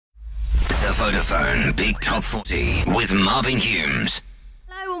Vodafone Big Top 40 with Marvin Humes.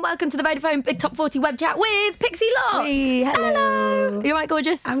 Hello and welcome to the Vodafone Big Top 40 web chat with Pixie Lott. Hey, hello. You all right,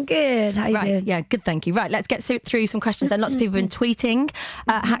 gorgeous? I'm good. How you doing? Yeah, good, thank you. Right, let's get through some questions. And lots of people have been tweeting.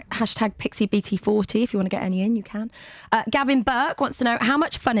 Hashtag PixieBT40. If you want to get any in, you can. Gavin Burke wants to know, how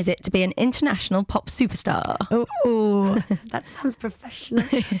much fun is it to be an international pop superstar? Oh, that sounds professional.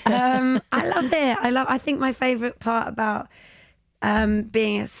 I love it. I think my favourite part about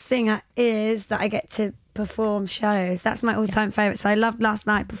being a singer is that I get to perform shows. That's my all-time favourite. So I loved last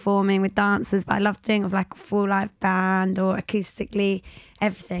night performing with dancers, but I love doing it with like a full live band or acoustically,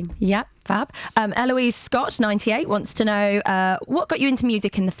 everything. Yeah, fab. Eloise Scott, 98, wants to know, what got you into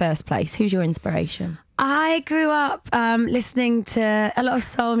music in the first place? Who's your inspiration? I grew up listening to a lot of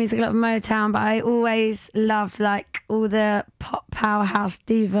soul music, a lot of Motown, but I always loved like all the pop powerhouse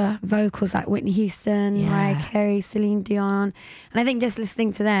diva vocals like Whitney Houston, Mariah Carey, Celine Dion. And I think just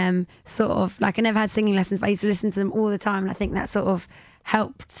listening to them sort of, like, I never had singing lessons, but I used to listen to them all the time. And I think that sort of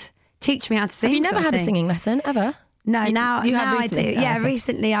helped teach me how to sing. Have you never had a singing lesson, ever? No, now have recently? I do. Yeah,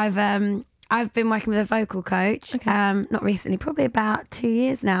 recently I've been working with a vocal coach, not recently, probably about 2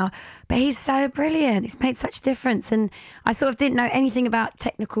 years now, but he's so brilliant. He's made such a difference. And I sort of didn't know anything about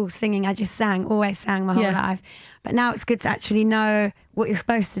technical singing. I just always sang my whole life. But now it's good to actually know what you're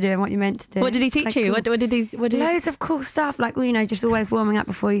supposed to do and what you're meant to do. What did he teach you? Cool. What did he? Loads of cool stuff, like, you know, just always warming up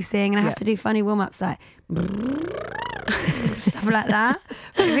before you sing. And I have to do funny warm-ups like stuff like that.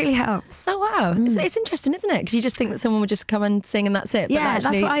 But it really helps. Oh, wow. It's interesting, isn't it? Because you just think that someone would just come and sing and that's it. But Yeah,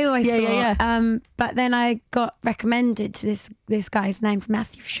 actually, that's what I always thought. Yeah. But then I got recommended to this guy. His name's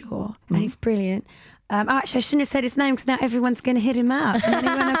Matthew Shaw, and he's brilliant. Actually, I shouldn't have said his name because now everyone's going to hit him up, and then he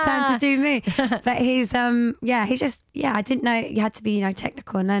won't have time to do me. But he's just I didn't know you had to be, you know,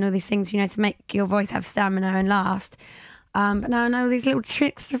 technical and learn all these things, you know, to make your voice have stamina and last. But now I know these little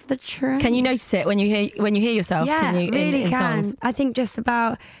tricks of the trade. Can you notice it when you hear yourself? Yeah, can you, really in can. songs? I think just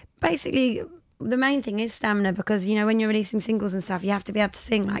about basically the main thing is stamina, because, you know, when you're releasing singles and stuff, you have to be able to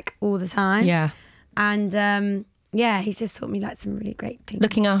sing like all the time. Yeah. And he's just taught me like some really great things.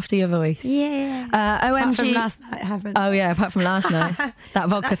 Looking after your voice. Yeah. OMG. Apart from last night, I haven't. Oh yeah, apart from last night. That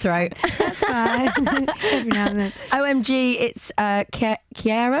vodka throat. That's fine. Every now and then. OMG, it's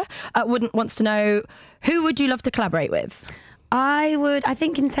Kiara wants to know, who would you love to collaborate with? I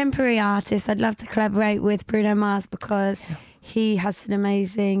think contemporary artists, I'd love to collaborate with Bruno Mars, because he has an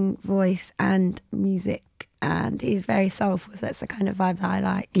amazing voice and music, and he's very soulful, so that's the kind of vibe that I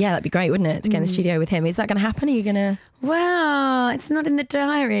like. Yeah, that'd be great, wouldn't it, to get in the studio with him? Is that going to happen? Are you going to... Well, it's not in the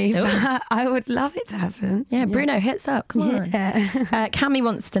diary, but I would love it to happen. Yeah, Bruno, hits up, come on. Cammy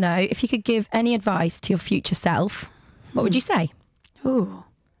wants to know, if you could give any advice to your future self, what would you say? Ooh,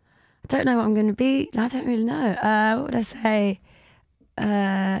 I don't know what I'm going to be. I don't really know. What would I say?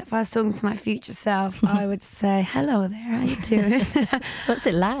 If I was talking to my future self, I would say, hello there, how you doing? What's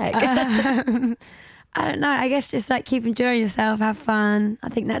it like? I don't know. I guess just like keep enjoying yourself, have fun. I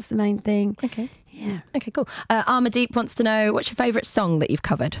think that's the main thing. Okay. Yeah. Okay, cool. Armadeep wants to know, what's your favourite song that you've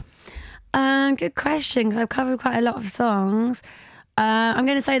covered? Good question, because I've covered quite a lot of songs. I'm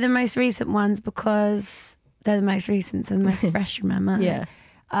going to say the most recent ones because they're the most recent, so the most fresh in my mind. Yeah.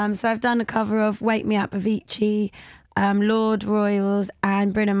 So I've done a cover of Wake Me Up, Avicii, Lord Royals,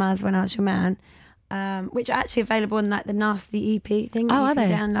 and Bruno Mars, When I Was Your Man, which are actually available on like the Nasty EP thing that you can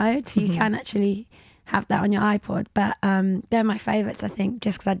download. So you can actually have that on your iPod. But they're my favourites, I think,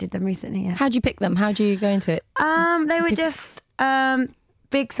 just because I did them recently. Yeah. How do you pick them? How do you go into it? They were just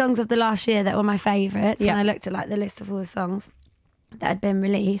big songs of the last year that were my favourites when I looked at like the list of all the songs that had been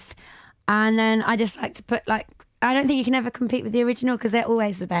released. And then I just like to put like, I don't think you can ever compete with the original because they're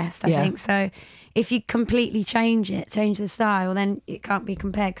always the best, I think. So if you completely change the style, then it can't be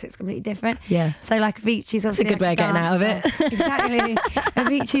compared because it's completely different. Yeah. So like Avicii's obviously a good way of getting out of it. Exactly.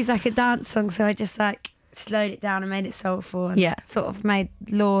 Avicii's like a dance song, so I just like slowed it down and made it soulful and sort of made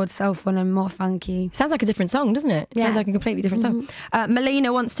Lord soulful and more funky. Sounds like a different song, doesn't it? Yeah. Sounds like a completely different song.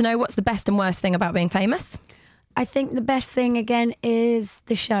 Melina wants to know, what's the best and worst thing about being famous? I think the best thing, again, is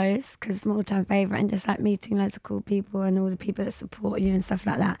the shows, because it's my all-time favourite, and just like meeting loads of cool people and all the people that support you and stuff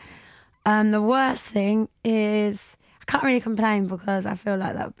like that. The worst thing is, I can't really complain because I feel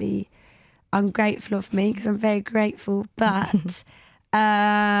like that would be ungrateful of me, because I'm very grateful, but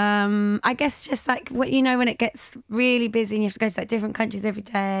I guess just like, what, you know, when it gets really busy and you have to go to like different countries every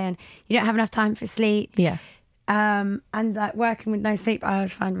day and you don't have enough time for sleep. Yeah. And like working with no sleep, I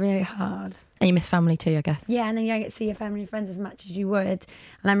always find really hard. And you miss family too, I guess. Yeah, and then you don't get to see your family and friends as much as you would.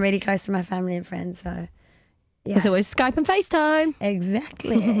 And I'm really close to my family and friends, so yeah. It's always Skype and FaceTime.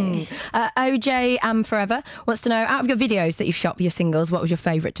 Exactly. OJ Forever wants to know, out of your videos that you've shot for your singles, what was your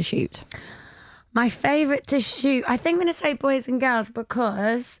favourite to shoot? My favourite to shoot, I think I'm going to say boys and girls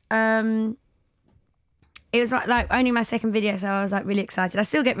because it was like only my second video, so I was like really excited. I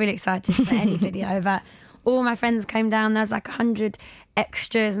still get really excited for any video, but all my friends came down. There was like 100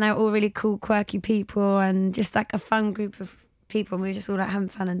 extras and they were all really cool, quirky people and just like a fun group of people. And we were just all like having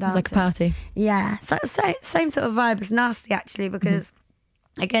fun and dancing. It was like a party. Yeah, so same sort of vibe. It's nasty actually because,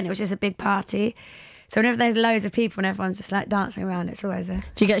 again, it was just a big party. So whenever there's loads of people and everyone's just like dancing around, it's always a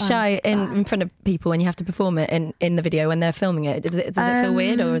Do you get shy in front of people when you have to perform it in the video when they're filming it? Does it feel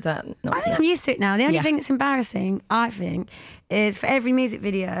weird or is that not? I think I'm used to it now. The only thing that's embarrassing, I think, is for every music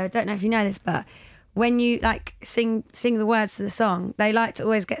video, I don't know if you know this, but when you like sing the words to the song, they like to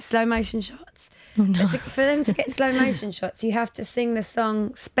always get slow motion shots. Oh, no. For them to get slow motion shots, you have to sing the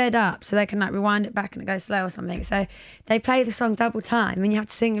song sped up so they can like rewind it back and it goes slow or something. So they play the song double time and you have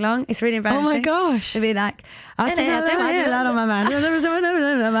to sing along. It's really embarrassing. Oh my gosh. To be like, I sing out on my man,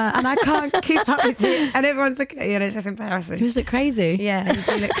 and I can't keep up with it, and everyone's looking at you, and it's just embarrassing. You just look crazy. Yeah, you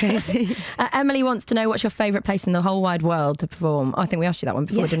do look crazy. Emily wants to know what's your favourite place in the whole wide world to perform. I think we asked you that one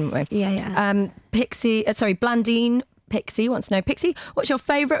before, didn't we? Yeah. Blandine Pixie wants to know, Pixie, what's your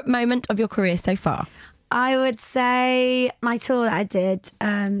favourite moment of your career so far? I would say my tour that I did,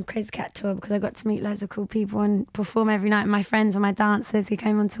 Crazy Cat tour, because I got to meet loads of cool people and perform every night with my friends and my dancers who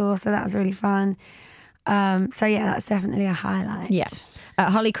came on tour, so that was really fun. So yeah, that's definitely a highlight. Yeah.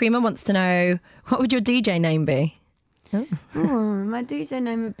 Holly Creamer wants to know, what would your DJ name be? Oh, my DJ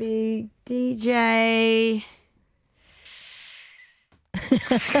name would be DJ... There's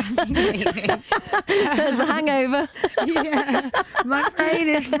the hangover. Yeah, my brain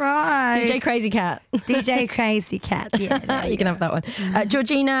is fried. DJ Crazy Cat. DJ Crazy Cat. Yeah, you can have that one.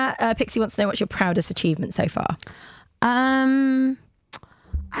 Georgina Pixie wants to know, what's your proudest achievement so far? I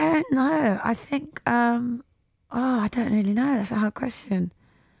don't know. I think I don't really know. That's a hard question.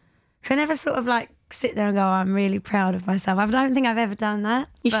 So I never sort of like sit there and go, I'm really proud of myself. I don't think I've ever done that.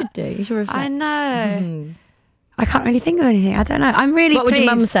 You should do. You should reflect. I know. I can't really think of anything. I don't know. I'm really What pleased. would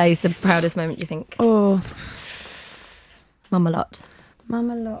your mum say is the proudest moment, do you think? Oh, Mum a lot.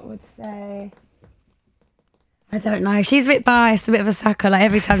 Mum a lot would say... I don't know. She's a bit biased, a bit of a sucker. Like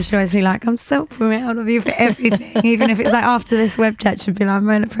every time she always be like, I'm so proud of you for everything. Even if it's like after this web chat, she'd be like, I'm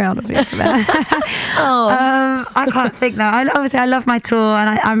really proud of you for that. I can't think now. Obviously, I love my tour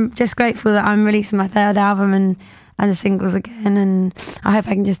and I'm just grateful that I'm releasing my third album and the singles again, and I hope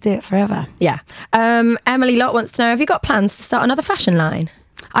I can just do it forever. Yeah. Emily Lott wants to know, have you got plans to start another fashion line?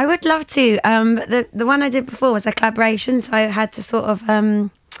 I would love to. But the one I did before was a collaboration, so I had to sort of...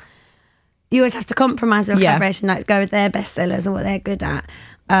 you always have to compromise with a collaboration, like go with their bestsellers and what they're good at.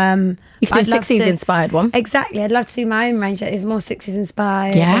 You could do a 60s inspired one. Exactly. I'd love to do my own range that is more 60s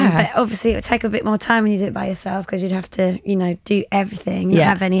inspired. Yeah. But obviously it would take a bit more time when you do it by yourself because you'd have to, do everything, not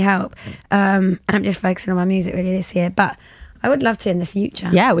have any help. And I'm just focusing on my music really this year. But I would love to in the future.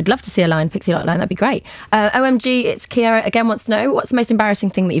 Yeah, we'd love to see a line, Pixie Lott line. That'd be great. OMG, it's Kiara again wants to know, what's the most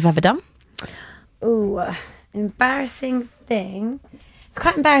embarrassing thing that you've ever done? Ooh, embarrassing thing. It's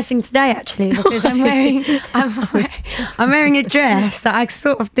quite embarrassing today actually because I'm wearing a dress that I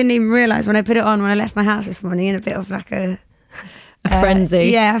sort of didn't even realise when I put it on when I left my house this morning, in a bit of like a frenzy.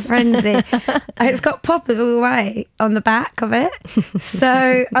 Yeah, a frenzy. It's got poppers all the way on the back of it.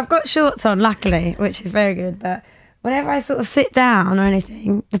 So I've got shorts on, luckily, which is very good, but whenever I sort of sit down or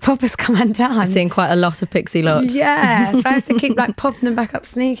anything, the poppers come undone. I'm seeing quite a lot of Pixie Lott. Yeah, so I have to keep like popping them back up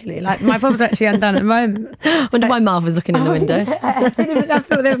sneakily. Like my poppers are actually undone at the moment. Wonder why Marv was looking in the window. Yeah. I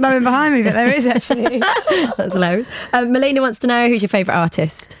thought there's no one behind me, but there is actually. That's hilarious. Melina wants to know, who's your favourite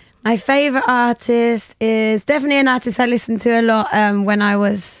artist? My favourite artist is definitely an artist I listened to a lot when I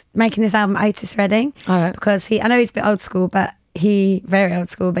was making this album, Otis Redding. All right. Because I know he's a bit old school, but very old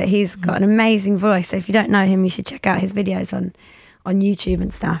school, but he's got an amazing voice. So if you don't know him, you should check out his videos on YouTube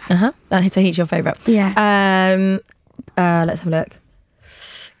and stuff. So he's your favourite. Yeah. Let's have a look.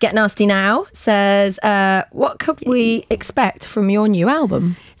 Get Nasty Now says, what could we expect from your new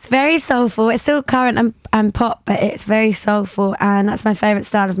album? It's very soulful. It's still current and pop, but it's very soulful, and that's my favourite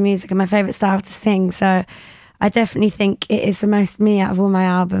style of music and my favourite style to sing. So I definitely think it is the most me out of all my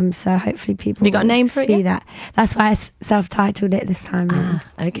albums. So hopefully people you got a name for it see that. That's why I self-titled it this time.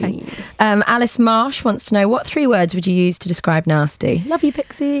 Okay. Alice Marsh wants to know, what 3 words would you use to describe Nasty? Love you,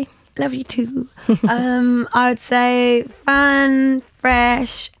 Pixie. Love you too. I would say fun,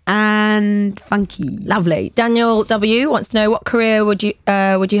 fresh, and funky. Lovely. Daniel W wants to know, what career would you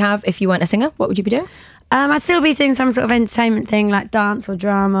have if you weren't a singer? What would you be doing? I'd still be doing some sort of entertainment thing like dance or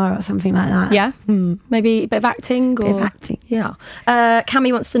drama or something like that. Yeah? Maybe a bit of acting? Bit of acting. Yeah.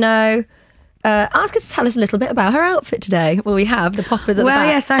 Cammy wants to know, ask her to tell us a little bit about her outfit today. Well, we have the poppers at the back. Well,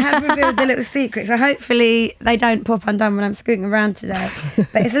 yes, I have revealed the little secret, so hopefully they don't pop undone when I'm scooting around today.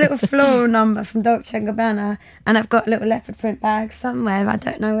 But it's a little floral number from Dolce & Gabbana, and I've got a little leopard print bag somewhere, but I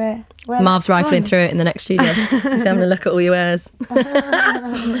don't know where Marv's rifling through it in the next studio. He's having a look at all your wares.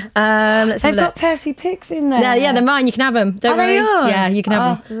 They've got Percy Picks in there. Yeah, they're mine. You can have them. Don't worry. They yours? Yeah, you can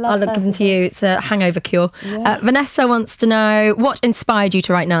have them. I'll give them to you. It's a hangover cure. Yes. Vanessa wants to know, what inspired you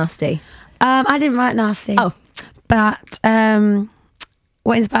to write Nasty? I didn't write Nasty. Oh. But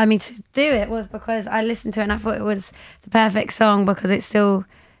what inspired me to do it was because I listened to it and I thought it was the perfect song, because it's still,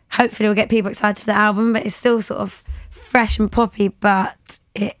 hopefully will get people excited for the album, but it's still sort of fresh and poppy, but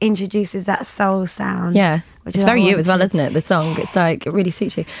it introduces that soul sound. Yeah, which it's is very what I you as well, wanted. isn't it? The song, it's like, it really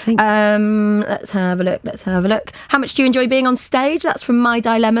suits you. Thanks. Let's have a look. How much do you enjoy being on stage? That's from My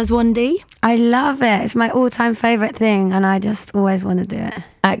Dilemmas 1D. I love it. It's my all-time favourite thing, and I just always want to do it.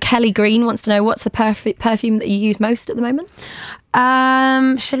 Kelly Green wants to know, what's the perfume that you use most at the moment?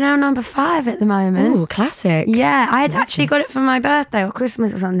 Chanel No. 5 at the moment. Ooh, classic. Yeah, I had actually got it for my birthday or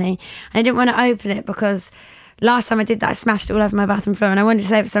Christmas or something, and I didn't want to open it because last time I did that, I smashed it all over my bathroom floor, and I wanted to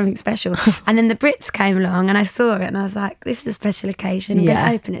save it for something special. And then the Brits came along, and I saw it, and I was like, this is a special occasion. I'm going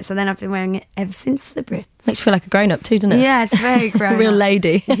to open it. So then I've been wearing it ever since the Brits. Makes you feel like a grown-up too, doesn't it? Yeah, it's very grown A real up.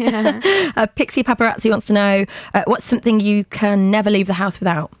 lady. Yeah. Pixie Paparazzi wants to know, what's something you can never leave the house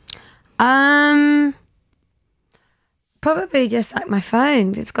without? Probably just like my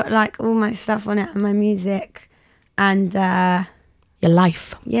phone. It's got like all my stuff on it and my music and Your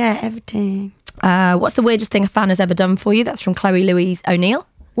life. yeah, everything. What's the weirdest thing a fan has ever done for you? That's from Chloe Louise O'Neill.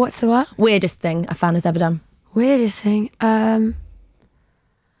 What's the what? Weirdest thing a fan has ever done. Weirdest thing. I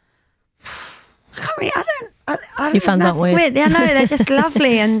can't really. I don't. Your fans aren't weird. Yeah, no, they're just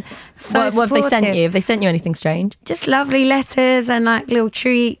lovely and so What have they sent supportive. you? Have they sent you anything strange? Just lovely letters and like little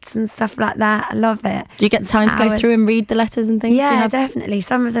treats and stuff like that. I love it. Do you get the time to go Hours. through and read the letters and things? Do you Yeah, have- definitely.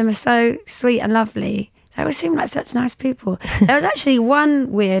 Some of them are so sweet and lovely. They always seem like such nice people. There was actually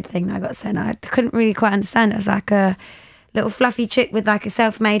one weird thing that I got sent. I couldn't really quite understand. It was like a little fluffy chick with like a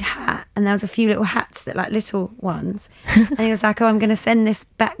self-made hat, and there was a few little hats that like little ones. And he was like, "Oh, I'm going to send this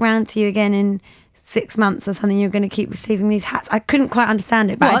back round to you again in 6 months or something. You're going to keep receiving these hats." I couldn't quite understand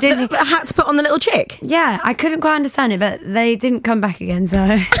it, but I What, didn't. a hat to put on the little chick? Yeah, I couldn't quite understand it, but they didn't come back again. So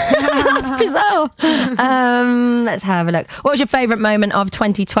That's bizarre. Let's have a look. What was your favourite moment of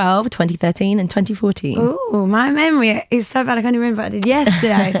 2012, 2013 and 2014? ooh, my memory is so bad. I can't even remember what I did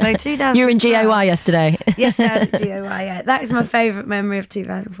yesterday. So 2000. You were in GOY yesterday. Yes, I was at GOY, yeah. That is my favourite memory of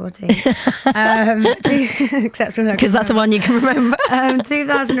 2014. Because that's the one you can remember.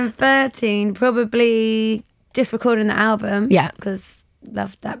 2013, probably just recording the album. Yeah. Because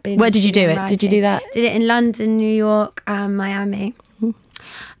loved that being. Where did you do singing it? and Did you do writing. that? Did it in London, New York, and Miami.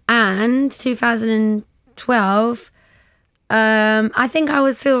 And 2012, I think I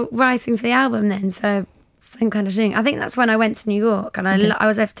was still writing for the album then, so same kind of thing. I think that's when I went to New York, and I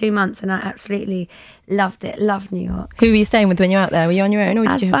was there for 2 months, and I absolutely loved it. Loved New York. Who were you staying with when you were out there? Were you on your own? Or I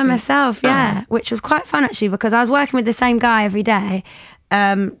did was you by have myself, yeah, which was quite fun actually, because I was working with the same guy every day.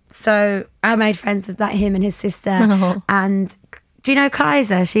 So I made friends with him and his sister. Oh. And do you know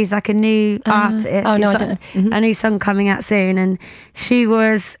Kaiser? She's like a new artist. oh, She's no, I got don't know. a new song coming out soon, and she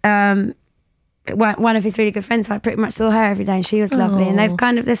was one of his really good friends. So I pretty much saw her every day, and she was lovely. And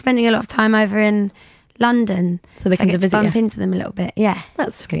they're spending a lot of time over in London, So they come I to get visit bump you. into them a little bit. Yeah,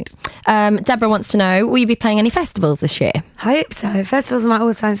 That's sweet. Deborah wants to know, will you be playing any festivals this year? hope so. Festivals are my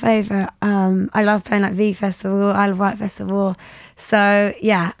all-time favourite. I love playing like V Festival, Isle of Wight Festival. So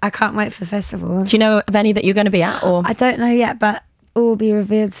yeah, I can't wait for festivals. Do you know of any that you're going to be at? Or I don't know yet, but all will be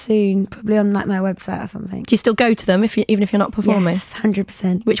revealed soon, probably on like my website or something. do you still go to them even if you're not performing? Yes,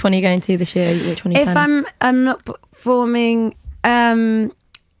 100%. Which one are you going to this year? Which one are you If planning? I'm not performing,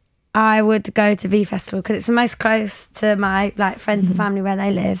 I would go to V Festival because it's the most close to my like friends and family where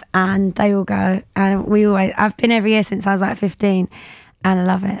they live, and they all go, and I've been every year since I was like 15, and I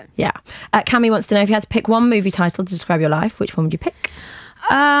love it. Yeah. Cami wants to know, if you had to pick one movie title to describe your life, which one would you pick?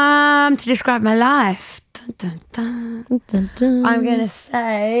 To describe my life, dun, dun, dun. I'm gonna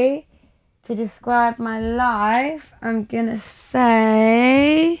say, to describe my life, I'm gonna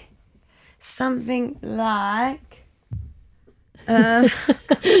say something like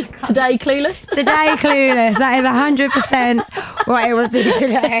Today, Clueless? Today Clueless. That is 100% what it would be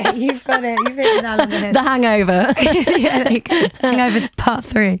today. You've got it. You've hit the nail on the head. The Hangover. Yeah, there you go. Hangover part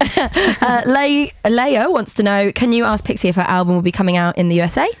 3. Leia wants to know, can you ask Pixie if her album will be coming out in the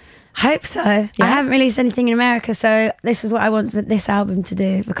USA? Hope so. I haven't released anything in America, so this is what I want for this album to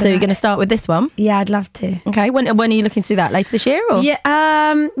do. Because So you're going to start with this one? Yeah, I'd love to. Okay, when are you looking to do that? Later this year? Or? Yeah,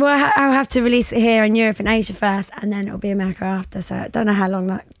 well, I'll have to release it here in Europe and Asia first, and then it'll be America after, so I don't know how long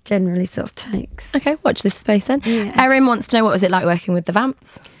that generally sort of takes. Okay, watch this space then. Yeah. Erin wants to know, what was it like working with the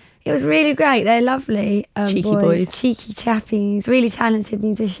Vamps? It was really great. They're lovely Cheeky boys. cheeky chappies, really talented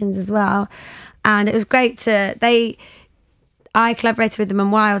musicians as well. And it was great I collaborated with them on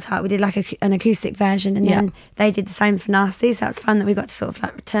Wild Heart. We did like an acoustic version, and then they did the same for Nasty. So that was fun that we got to sort of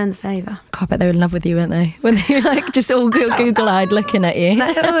like return the favour. God, I bet they were in love with you, weren't they? When they were like just all Google-eyed looking at you.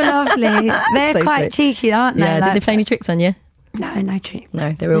 They're all lovely. They're So quite sweet. cheeky, aren't they? Yeah, did they play any tricks on you? No tricks.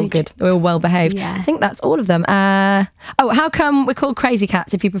 No, they're all good. They're all well behaved. Yeah. I think that's all of them. How come we're called crazy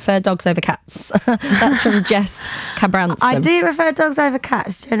cats if you prefer dogs over cats? That's from Jess Cabranson. I do prefer dogs over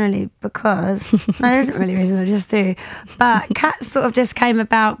cats generally because there isn't really a reason, I just do. But cats sort of just came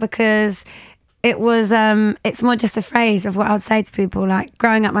about because it was it's more just a phrase of what I would say to people. Like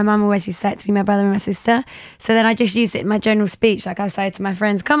growing up, my mum always used to say it to me, my brother and my sister. So then I just used it in my general speech. Like I say to my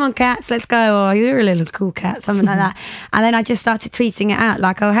friends, come on cats, let's go, or you're a little cool cat, something like that. And then I just started tweeting it out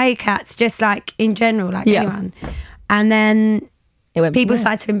like, oh hey cats, just like in general, like anyone. And then people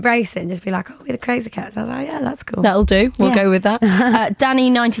started to embrace it and just be like, oh, we're the crazy cats. I was like, yeah, that's cool. That'll do. We'll go with that.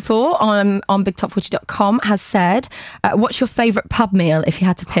 Danny94 on BigTop40.com has said, what's your favourite pub meal if you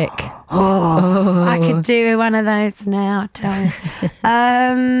had to pick? I could do one of those now, tell you.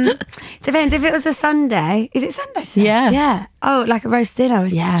 Depends. If it was a Sunday, is it Sunday? Yeah. Yeah. Oh, like a roast dinner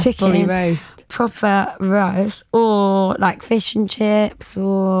with chicken. Fully roast. Proper roast. Or like fish and chips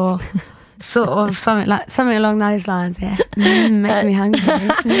or... sort of something along those lines, makes me hungry.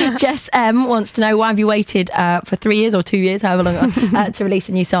 Jess M wants to know, why have you waited for 3 years or 2 years, however long, to release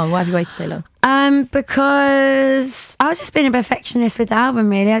a new song? Why have you waited so long? Because I was just being a perfectionist with the album,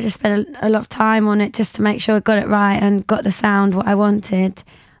 really. I just spent a lot of time on it just to make sure I got it right and got the sound what I wanted.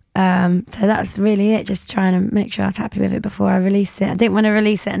 So that's really it, just trying to make sure I was happy with it before I released it. I didn't want to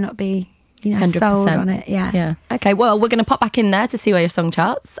release it and not be... 100%. Sold on it, yeah. Okay, well, we're going to pop back in there to see where your song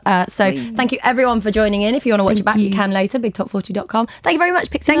charts. So thank you everyone for joining in. If you want to watch it back, you can later, BigTop40.com. Thank you very much,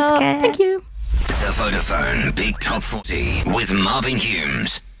 Pixie Lott. Thanks, Kate. Thank you. The Vodafone Big Top 40 with Marvin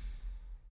Humes.